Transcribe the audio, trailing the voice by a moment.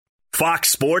Fox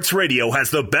Sports Radio has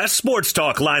the best sports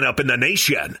talk lineup in the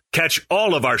nation. Catch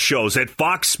all of our shows at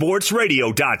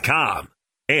foxsportsradio.com.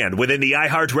 And within the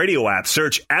iHeartRadio app,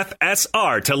 search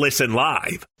FSR to listen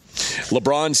live.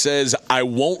 LeBron says, I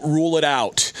won't rule it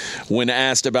out when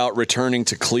asked about returning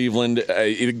to Cleveland.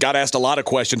 He got asked a lot of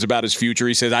questions about his future.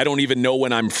 He says, I don't even know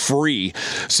when I'm free,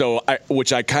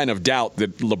 which I kind of doubt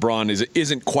that LeBron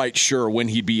isn't quite sure when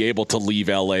he'd be able to leave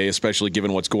L.A., especially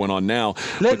given what's going on now.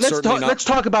 Let's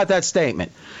talk about that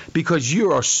statement, because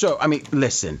you are so – I mean,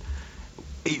 listen,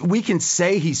 we can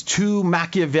say he's too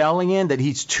Machiavellian, that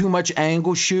he's too much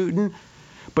angle shooting,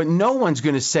 but no one's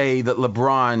going to say that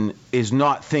LeBron is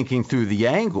not thinking through the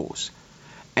angles.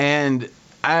 And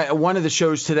one of the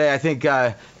shows today, I think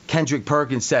Kendrick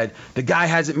Perkins said, the guy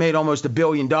hasn't made almost $1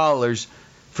 billion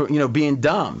for being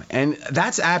dumb. And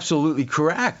that's absolutely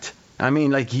correct. I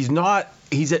mean, like, he's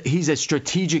a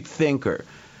strategic thinker.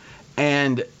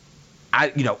 And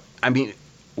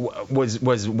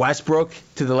was Westbrook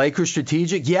to the Lakers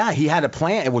strategic? Yeah, he had a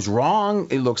plan. It was wrong,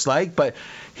 it looks like, but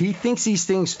he thinks these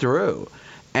things through.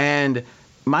 And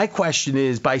my question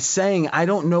is, by saying I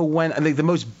don't know when, I think the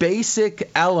most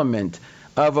basic element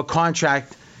of a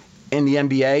contract in the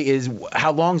NBA is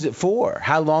how long is it for?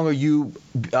 How long are you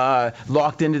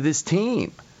locked into this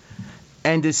team?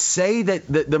 And to say that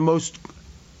the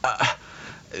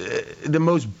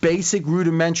most basic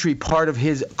rudimentary part of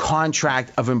his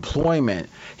contract of employment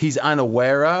he's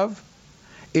unaware of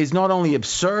is not only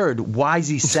absurd. Why is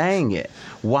he saying it?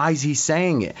 I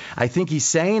think he's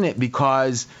saying it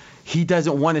because he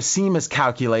doesn't want to seem as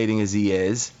calculating as he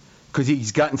is, because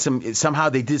he's gotten somehow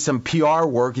they did some PR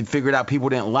work and figured out people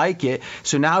didn't like it.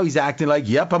 So now he's acting like,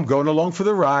 yep, I'm going along for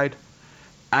the ride.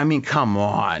 I mean, come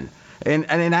on. And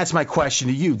that's my question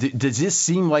to you. Does this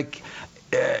seem like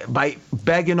by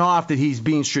begging off that he's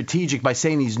being strategic, by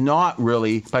saying he's not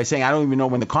really, by saying I don't even know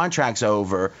when the contract's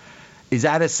over, is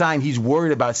that a sign he's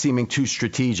worried about seeming too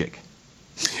strategic?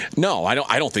 No, I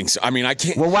don't think so. I mean, I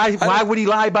can't. Well, why would he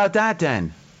lie about that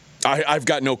then? I've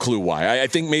got no clue why. I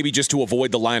think maybe just to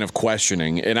avoid the line of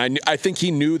questioning. And I think he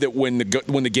knew that when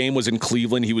the game was in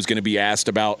Cleveland, he was going to be asked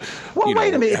about. Well,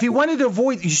 wait a minute. If he wanted to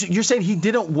avoid, you're saying he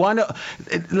didn't want to.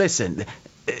 Listen,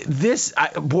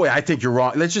 I think you're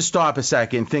wrong. Let's just stop a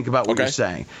second and think about what you're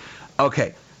saying.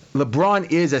 Okay.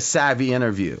 LeBron is a savvy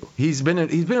interview. He's been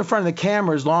in front of the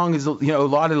camera as long as a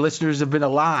lot of listeners have been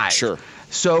alive. Sure.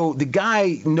 So the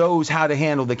guy knows how to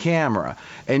handle the camera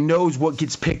and knows what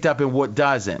gets picked up and what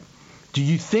doesn't. Do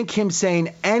you think him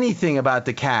saying anything about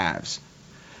the Cavs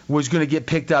was going to get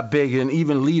picked up big and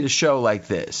even lead a show like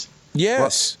this?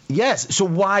 Yes. Well, yes. So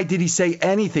why did he say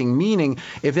anything? Meaning,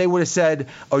 if they would have said,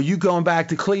 "Are you going back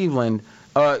to Cleveland?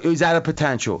 Is that a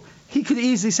potential?" He could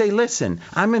easily say, listen,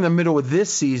 I'm in the middle of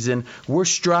this season. We're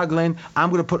struggling. I'm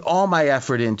going to put all my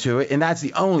effort into it, and that's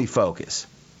the only focus.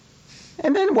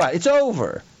 And then what? It's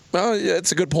over. Well, yeah,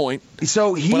 that's a good point.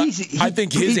 So I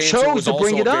think his answer chose was to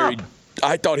bring it up.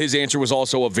 I thought his answer was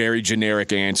also a very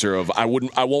generic answer of I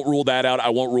won't rule that out. I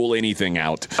won't rule anything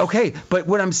out. Okay, but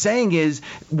what I'm saying is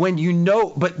when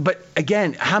but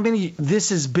again, this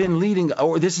has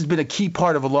been a key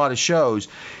part of a lot of shows.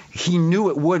 He knew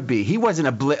it would be. He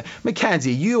wasn't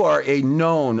Mackenzie, you are a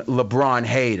known LeBron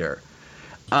hater.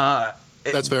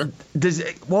 That's fair.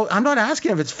 Well, I'm not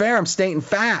asking if it's fair. I'm stating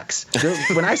facts.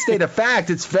 When I state a fact,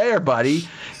 it's fair, buddy.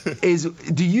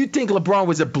 Do you think LeBron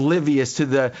was oblivious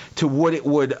to what it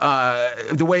would,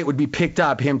 the way it would be picked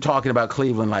up, him talking about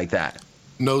Cleveland like that?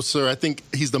 No, sir. I think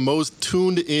he's the most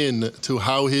tuned in to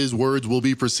how his words will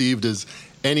be perceived as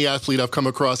any athlete I've come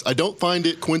across. I don't find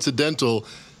it coincidental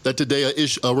that today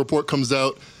a report comes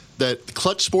out that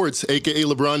Clutch Sports, a.k.a.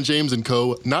 LeBron James and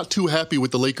co., not too happy with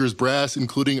the Lakers brass,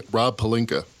 including Rob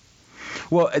Pelinka.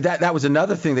 Well, that was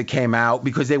another thing that came out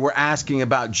because they were asking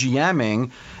about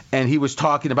GMing, and he was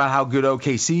talking about how good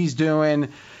OKC's doing,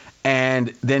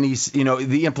 and then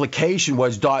the implication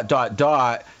was ...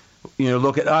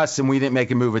 look at us, and we didn't make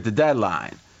a move at the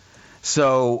deadline.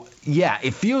 So, yeah,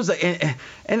 it feels like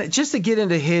 – and just to get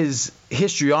into his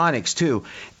histrionics, too,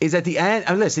 is at the end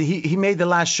 – listen, he made the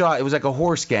last shot. It was like a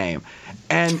horse game.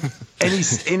 And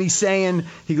he's saying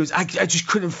 – he goes, I just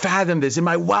couldn't fathom this. In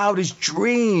my wildest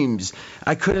dreams,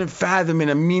 I couldn't fathom in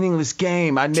a meaningless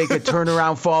game I'd make a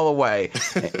turnaround fall away.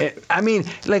 I mean,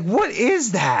 like, what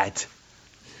is that?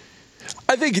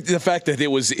 I think the fact that it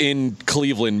was in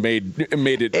Cleveland made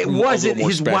it. It wasn't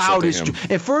his wildest.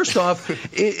 And first off,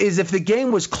 is if the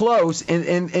game was close,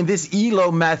 and this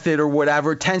ELO method or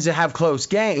whatever tends to have close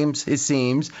games, it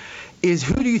seems, is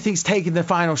who do you think's taking the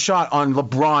final shot on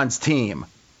LeBron's team?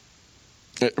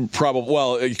 Probably.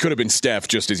 Well, it could have been Steph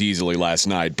just as easily last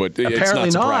night, but Apparently it's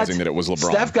not surprising that it was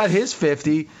LeBron. Steph got his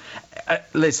 50.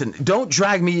 Listen, don't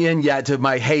drag me in yet to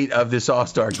my hate of this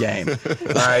All-Star game.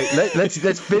 All right,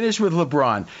 let's finish with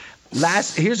LeBron.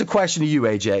 Here's a question to you,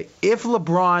 AJ. If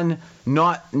LeBron,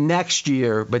 not next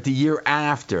year, but the year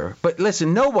after, but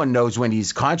listen, no one knows when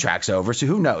his contract's over, so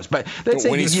who knows? But let's say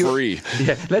when he's free.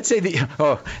 Yeah, let's say the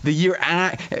year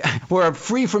where I'm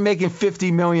free from making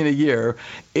 $50 million a year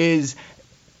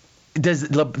does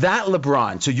that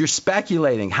LeBron? So you're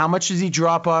speculating how much does he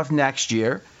drop off next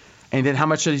year? And then how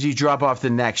much does he drop off the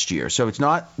next year? So it's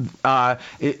not,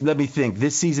 let me think,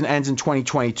 this season ends in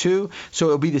 2022, so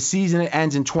it'll be the season that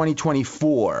ends in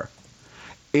 2024.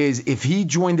 Is if he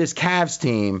joined this Cavs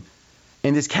team,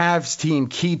 and this Cavs team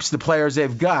keeps the players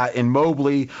they've got, and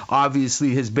Mobley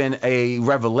obviously has been a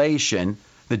revelation,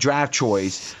 the draft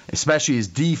choice, especially his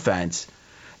defense,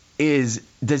 is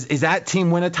that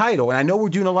team win a title? And I know we're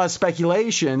doing a lot of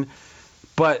speculation,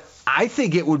 but I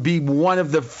think it would be one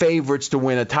of the favorites to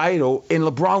win a title, and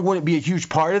LeBron wouldn't be a huge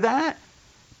part of that,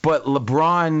 but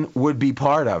LeBron would be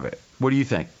part of it. What do you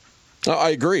think? I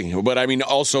agree. But, I mean,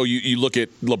 also you look at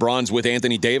LeBron's with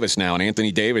Anthony Davis now, and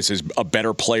Anthony Davis is a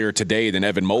better player today than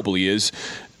Evan Mobley is,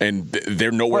 and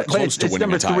they're nowhere close to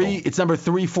winning a title. It's number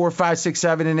 3, 4, 5, 6,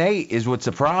 7, and 8 is what's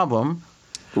the problem.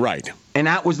 Right. And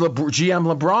that was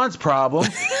GM LeBron's problem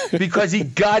because he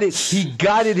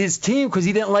gutted his team because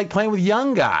he didn't like playing with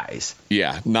young guys.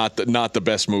 Yeah, not the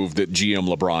best move that GM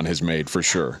LeBron has made for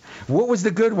sure. What was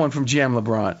the good one from GM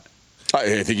LeBron?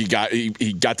 I think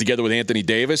he got together with Anthony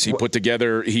Davis. He put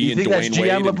together and Dwayne Wade. You think that's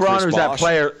GM LeBron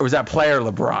or is that player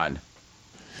LeBron?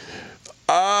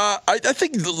 I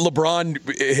think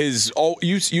LeBron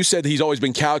you said he's always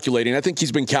been calculating. I think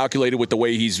he's been calculated with the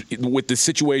way with the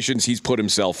situations he's put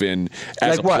himself in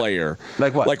as a player.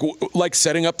 Like what? Like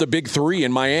setting up the big three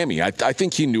in Miami. I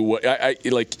think he knew what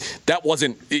that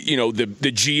wasn't the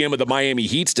GM of the Miami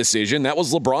Heat's decision. That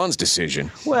was LeBron's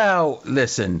decision. Well,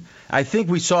 listen, I think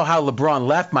we saw how LeBron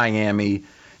left Miami.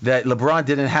 That LeBron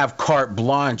didn't have carte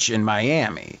blanche in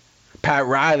Miami. Pat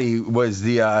Riley was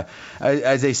the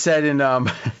as they said in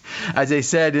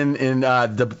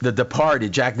The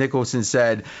Departed. Jack Nicholson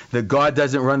said that God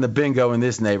doesn't run the bingo in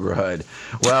this neighborhood.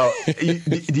 Well, do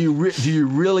you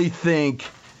really think?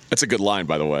 That's a good line,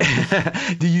 by the way.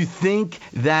 Do you think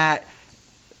that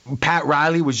Pat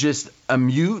Riley was just a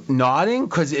mute nodding?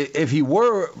 Because if he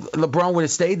were, LeBron would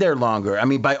have stayed there longer. I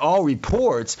mean, by all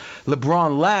reports,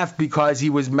 LeBron left because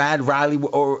he was mad Riley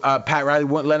or Pat Riley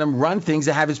wouldn't let him run things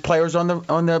and have his players on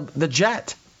the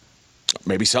jet.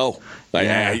 Maybe so.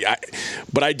 Yeah.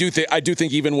 But I do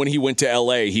think even when he went to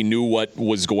L.A., he knew what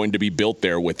was going to be built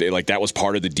there with it. Like that was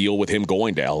part of the deal with him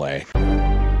going to L.A.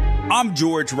 I'm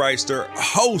George Reister,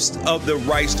 host of the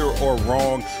Reister or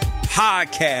Wrong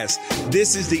podcast.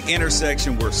 This is the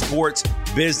intersection where sports,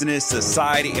 business,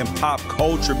 society, and pop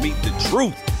culture meet the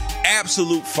truth.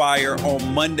 Absolute fire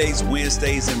on Mondays,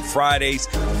 Wednesdays, and Fridays.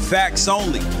 Facts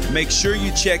only. Make sure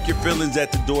you check your feelings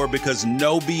at the door because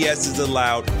no BS is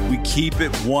allowed. We keep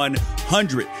it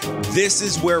 100. This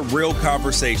is where real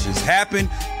conversations happen.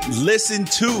 Listen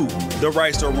to the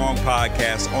Right or Wrong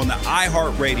podcast on the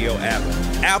iHeartRadio app,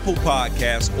 Apple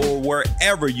Podcasts, or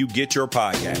wherever you get your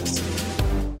podcasts.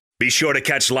 Be sure to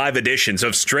catch live editions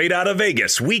of Straight Outta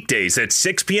Vegas weekdays at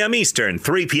 6 p.m. Eastern,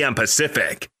 3 p.m.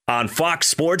 Pacific on Fox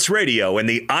Sports Radio and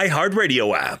the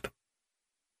iHeartRadio app.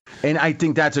 And I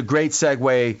think that's a great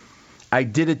segue. I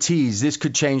did a tease. This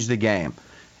could change the game.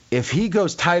 If he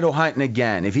goes title hunting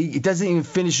again, if he doesn't even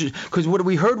finish, because what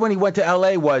we heard when he went to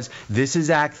L.A. was this is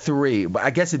Act 3.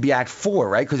 I guess it'd be Act 4,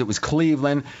 right? Because it was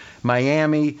Cleveland,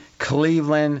 Miami,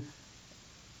 Cleveland,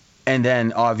 and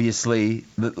then obviously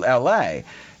L.A.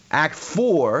 Act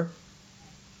 4,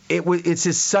 it's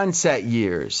his sunset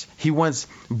years. He wants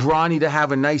Bronny to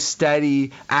have a nice,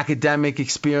 steady academic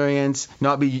experience,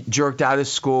 not be jerked out of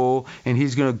school, and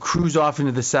he's going to cruise off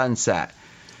into the sunset.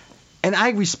 And I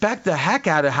respect the heck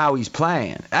out of how he's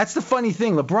playing. That's the funny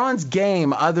thing. LeBron's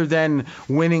game, other than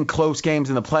winning close games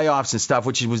in the playoffs and stuff,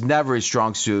 which was never his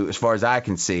strong suit as far as I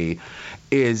can see,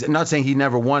 is I'm not saying he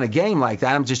never won a game like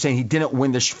that. I'm just saying he didn't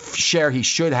win the share he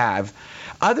should have.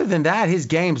 Other than that, his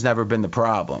game's never been the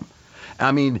problem.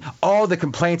 I mean, all the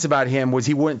complaints about him was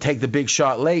he wouldn't take the big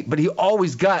shot late, but he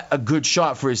always got a good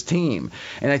shot for his team.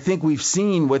 And I think we've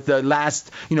seen with the last,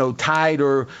 tied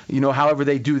or, however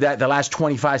they do that, the last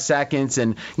 25 seconds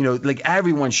and, like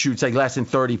everyone shoots like less than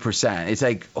 30%. It's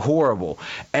like horrible.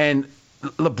 And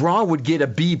LeBron would get a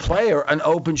B player an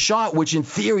open shot, which in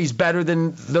theory is better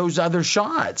than those other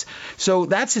shots. So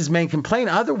that's his main complaint.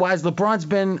 Otherwise, LeBron's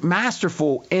been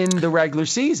masterful in the regular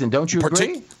season. Don't you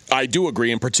agree? I do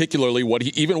agree, and particularly what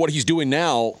he's doing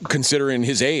now, considering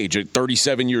his age at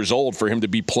 37 years old, for him to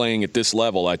be playing at this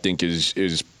level, I think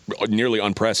is nearly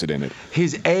unprecedented.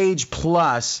 His age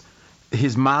plus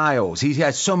his miles. He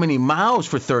has so many miles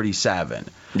for 37.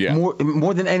 Yeah.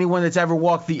 More than anyone that's ever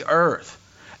walked the earth.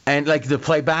 And like to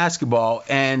play basketball,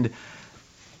 and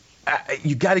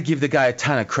you got to give the guy a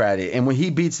ton of credit. And when he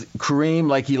beats Kareem,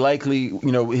 like he likely,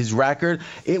 his record,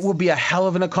 it will be a hell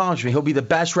of an accomplishment. He'll be the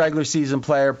best regular season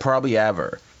player probably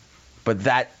ever. But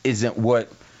that isn't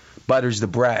what butters the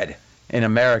bread in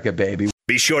America, baby.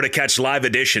 Be sure to catch live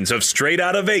editions of Straight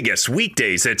Outta Vegas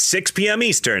weekdays at 6 p.m.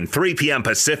 Eastern, 3 p.m.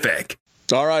 Pacific.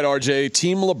 All right, RJ.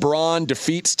 Team LeBron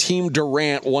defeats Team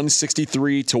Durant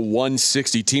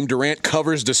 163-160. Team Durant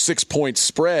covers the 6-point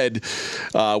spread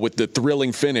with the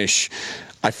thrilling finish.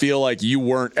 I feel like you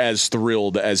weren't as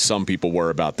thrilled as some people were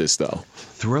about this, though.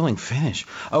 Thrilling finish.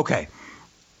 Okay.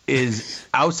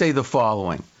 I'll say the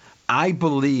following. I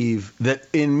believe that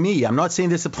in me, I'm not saying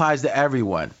this applies to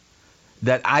everyone,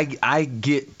 that I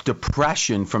get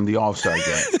depression from the All-Star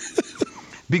game.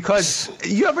 Because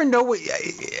do you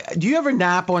ever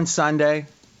nap on Sunday?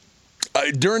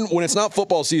 When it's not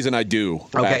football season, I do,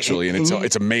 actually, and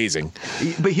it's amazing.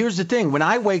 But here's the thing. When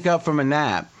I wake up from a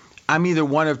nap, I'm either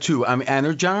one of two. I'm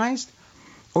energized,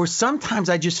 or sometimes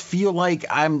I just feel like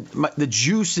the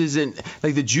juice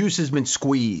has been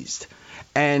squeezed.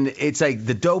 And it's like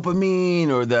the dopamine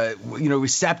or the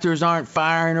receptors aren't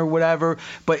firing or whatever,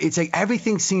 but it's like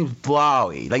everything seems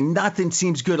blowy, like nothing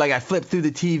seems good. Like I flip through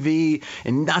the TV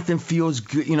and nothing feels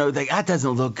good. Like that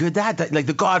doesn't look good. That like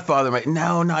The Godfather, right?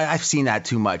 No, I've seen that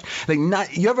too much. Like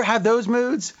you ever have those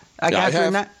moods? Like after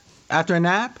a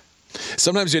nap?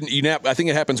 Sometimes you nap. I think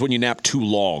it happens when you nap too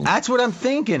long. That's what I'm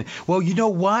thinking. Well, you know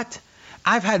what?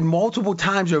 I've had multiple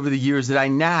times over the years that I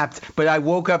napped, but I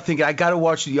woke up thinking I got to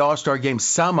watch the All-Star game,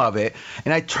 some of it,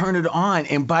 and I turn it on,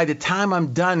 and by the time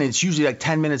I'm done, it's usually like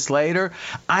 10 minutes later,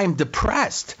 I'm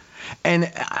depressed.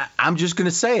 And I'm just going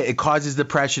to say it. It causes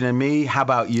depression in me. How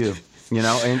about you?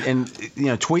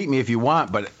 And tweet me if you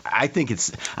want, but I think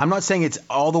I'm not saying it's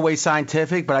all the way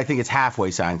scientific, but I think it's halfway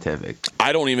scientific.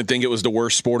 I don't even think it was the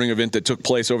worst sporting event that took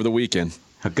place over the weekend.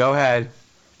 Go ahead.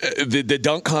 The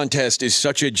dunk contest is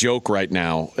such a joke right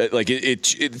now. Like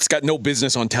it's got no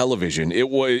business on television.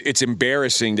 It's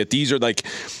embarrassing that these are like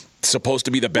supposed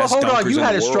to be the best dunkers in the world. Hold on, you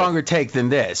had a stronger take than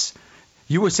this.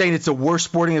 You were saying it's the worst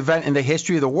sporting event in the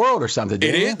history of the world or something.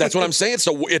 It is. That's what I'm saying.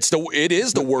 It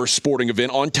is the worst sporting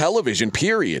event on television.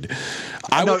 Period.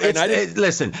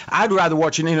 Listen, I'd rather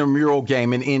watch an intramural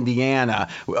game in Indiana,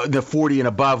 the 40 and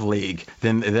above league,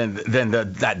 than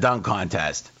that dunk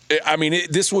contest. I mean,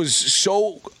 this was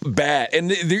so bad. And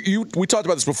we talked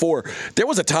about this before. There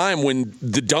was a time when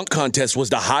the dunk contest was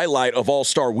the highlight of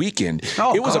All-Star Weekend.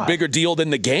 It was a bigger deal than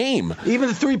the game. Even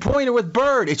the three-pointer with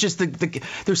Bird. It's just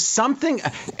there's something.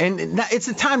 And it's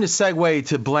the time to segue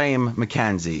to blame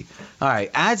McKenzie. All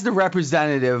right. As the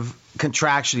representative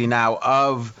contractually now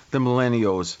of the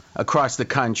millennials across the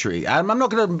country, I'm not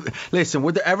going to – listen,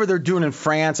 whatever they're doing in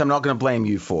France, I'm not going to blame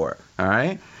you for. All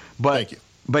right? Thank you.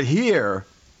 But here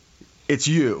 – it's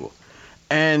you.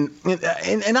 And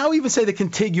I'll even say the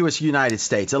contiguous United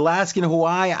States. Alaska and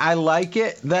Hawaii, I like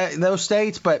it, those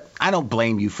states, but I don't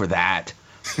blame you for that.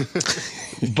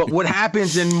 But what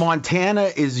happens in Montana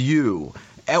is you,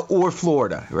 or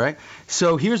Florida, right?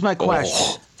 So here's my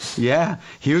question. Yeah,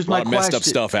 here's my question. A lot of messed up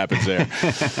stuff happens there.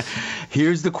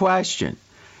 Here's the question.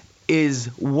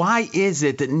 Why is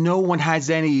it that no one has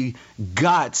any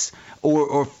guts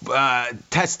or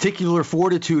testicular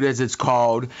fortitude, as it's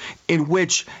called, in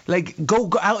which, like, go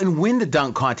out and win the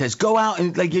dunk contest. Go out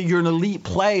and, like, you're an elite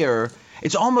player.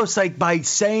 It's almost like by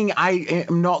saying I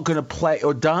am not going to play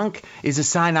or dunk is a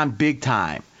sign I'm big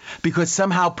time. Because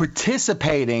somehow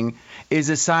participating is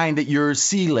a sign that you're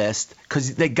C-list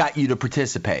because they got you to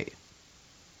participate.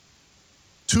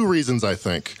 Two reasons, I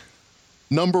think.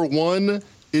 Number one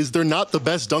is they're not the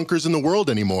best dunkers in the world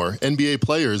anymore, NBA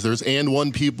players. There's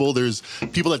and-one people. There's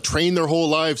people that train their whole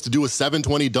lives to do a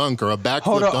 720 dunk or a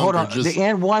backflip dunk. Hold on. The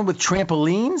and-one with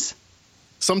trampolines?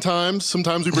 Sometimes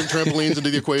we bring trampolines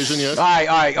into the equation, yes. All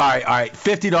right.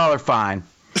 $50 fine.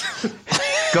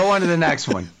 Go on to the next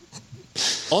one.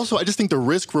 Also, I just think the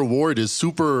risk-reward is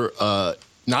super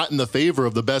not in the favor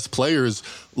of the best players.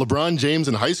 LeBron James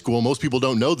in high school, most people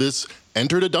don't know this,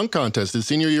 entered a dunk contest his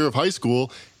senior year of high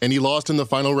school, and he lost in the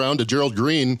final round to Gerald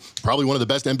Green, probably one of the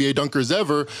best NBA dunkers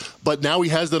ever. But now he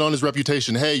has that on his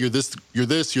reputation. Hey, you're this, you're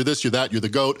that, you're the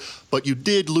GOAT. But you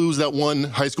did lose that one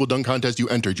high school dunk contest you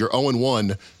entered. You're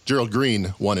 0-1. Gerald Green,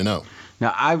 1-0.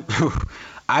 Now,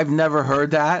 I've never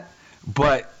heard that,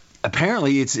 but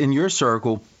apparently it's in your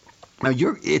circle. Now,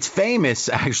 it's famous,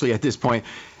 actually, at this point,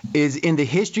 is in the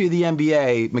history of the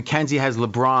NBA, Mackenzie has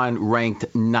LeBron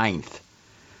ranked 9th.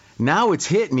 Now it's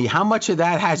hit me. How much of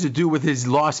that has to do with his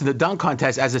loss in the dunk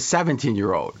contest as a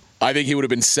 17-year-old? I think he would have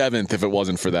been 7th if it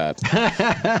wasn't for that.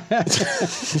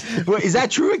 Well, is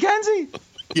that true, Mackenzie?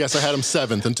 Yes, I had him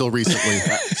 7th until recently.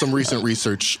 Some recent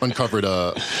research uncovered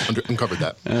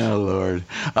that. Oh, Lord.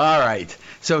 All right.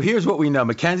 So here's what we know.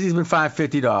 Mackenzie's been fined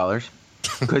 $50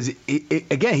 because,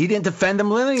 again, he didn't defend the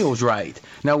millennials right.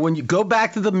 Now, when you go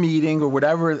back to the meeting or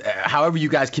whatever, however you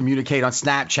guys communicate on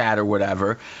Snapchat or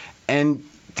whatever, and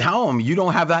tell them you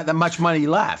don't have that much money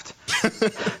left.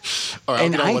 All right, I'll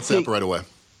get on WhatsApp right away.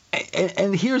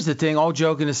 And here's the thing, all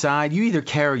joking aside, you either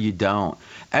care or you don't.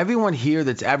 Everyone here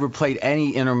that's ever played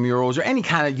any intramurals or any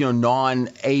kind of,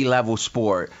 non-A-level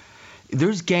sport,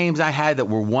 there's games I had that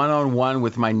were one-on-one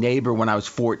with my neighbor when I was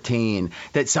 14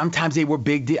 that sometimes they were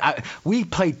big. We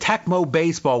played Tecmo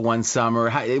baseball one summer.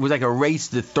 It was like a race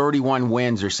to 31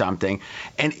 wins or something,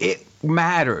 and it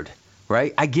mattered,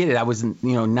 right? I get it. I was,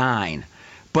 9.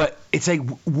 But it's like,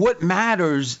 what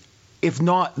matters if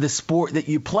not the sport that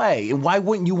you play? And why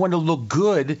wouldn't you want to look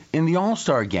good in the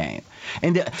All-Star game?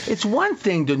 And it's one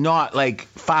thing to not,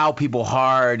 foul people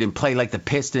hard and play like the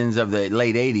Pistons of the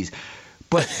late 80s.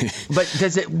 But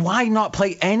why not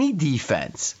play any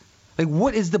defense?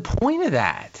 What is the point of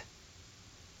that?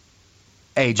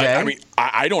 AJ?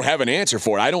 I don't have an answer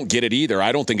for it. I don't get it either.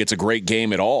 I don't think it's a great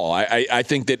game at all. I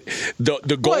think that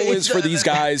the goal is for these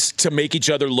guys to make each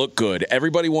other look good.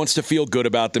 Everybody wants to feel good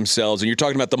about themselves. And you're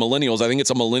talking about the millennials. I think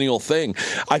it's a millennial thing.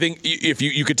 I think if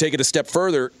you could take it a step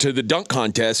further to the dunk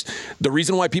contest, the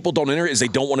reason why people don't enter it is they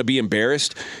don't want to be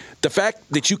embarrassed. The fact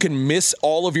that you can miss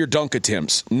all of your dunk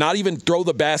attempts, not even throw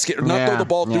the basket, not throw the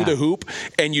ball through the hoop,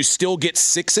 and you still get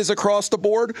 6s across the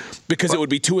board because it would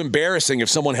be too embarrassing if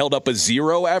someone held up a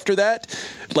 0 after that.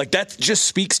 That just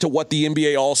speaks to what the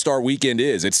NBA All-Star Weekend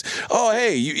is. It's,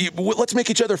 let's make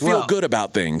each other feel good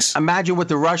about things. Imagine what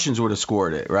the Russians would have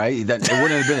scored it, right? It wouldn't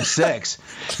have been a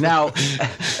 6. Now,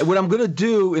 what I'm going to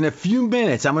do in a few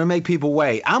minutes, I'm going to make people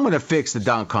wait. I'm going to fix the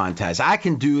dunk contest. I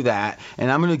can do that,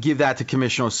 and I'm going to give that to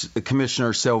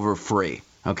Commissioner Silver free,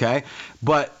 okay?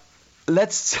 But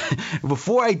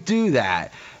before I do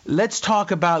that, let's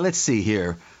talk about, let's see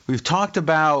here. We've talked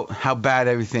about how bad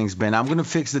everything's been. I'm going to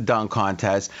fix the dunk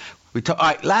contest. All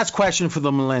right, last question for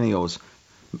the millennials.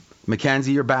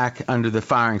 Mackenzie, you're back under the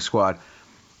firing squad.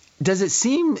 Does it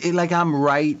seem like I'm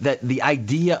right that the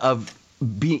idea of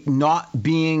not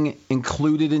being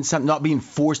included in something, not being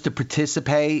forced to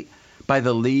participate by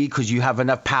the league because you have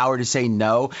enough power to say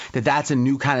no, that's a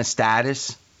new kind of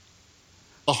status?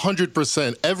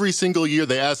 100%. Every single year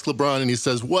they ask LeBron and he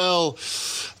says, well,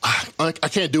 I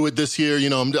can't do it this year.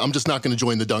 I'm just not going to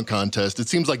join the dunk contest. It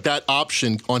seems like that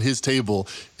option on his table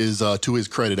is to his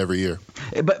credit every year.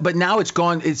 But now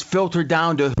it's filtered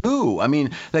down to who?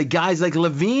 Guys like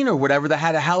Levine or whatever that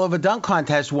had a hell of a dunk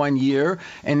contest one year,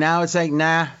 and now it's like,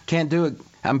 nah, can't do it.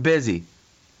 I'm busy.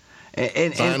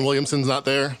 Zion Williamson's not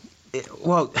there.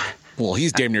 Well,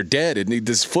 he's damn near dead, and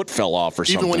his foot fell off or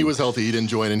something. Even when he was healthy, he didn't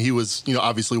join, and he was,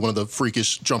 obviously one of the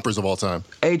freakish jumpers of all time.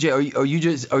 AJ,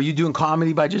 are you doing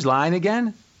comedy by just lying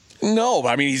again? No,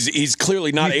 he's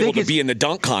clearly not able to be in the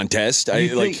dunk contest.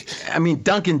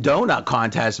 Dunkin' Donut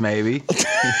contest, maybe.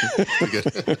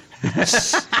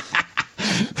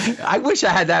 I wish I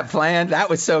had that planned. That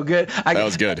was so good. That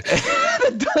was good.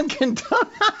 The Dunkin'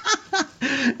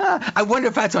 Donut. I wonder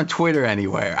if that's on Twitter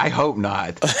anywhere. I hope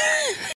not.